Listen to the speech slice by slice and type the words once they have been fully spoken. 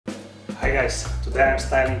Hi guys, today I'm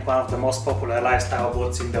styling one of the most popular lifestyle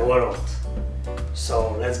boots in the world.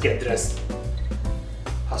 So let's get dressed.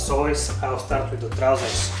 As always, I'll start with the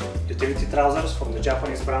trousers. Utility trousers from the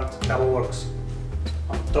Japanese brand Works.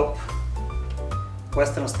 On top,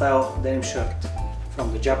 Western style denim shirt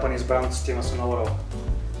from the Japanese brand Stevenson Overall.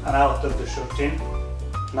 And I'll tuck the shirt in.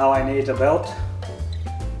 Now I need a belt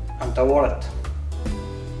and a wallet.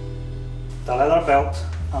 The leather belt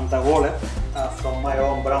and the wallet are from my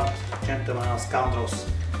own brand, Gentlemen and Scoundrels,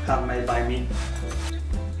 handmade by me.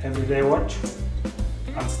 Everyday watch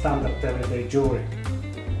and standard everyday jewelry.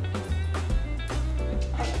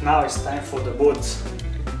 And now it's time for the boots.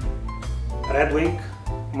 Red Wing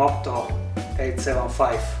Moc-Toe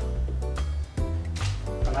 875.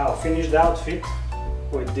 And I'll finish the outfit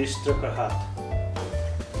with this trucker hat.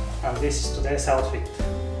 And this is today's outfit.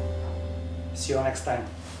 See you next time.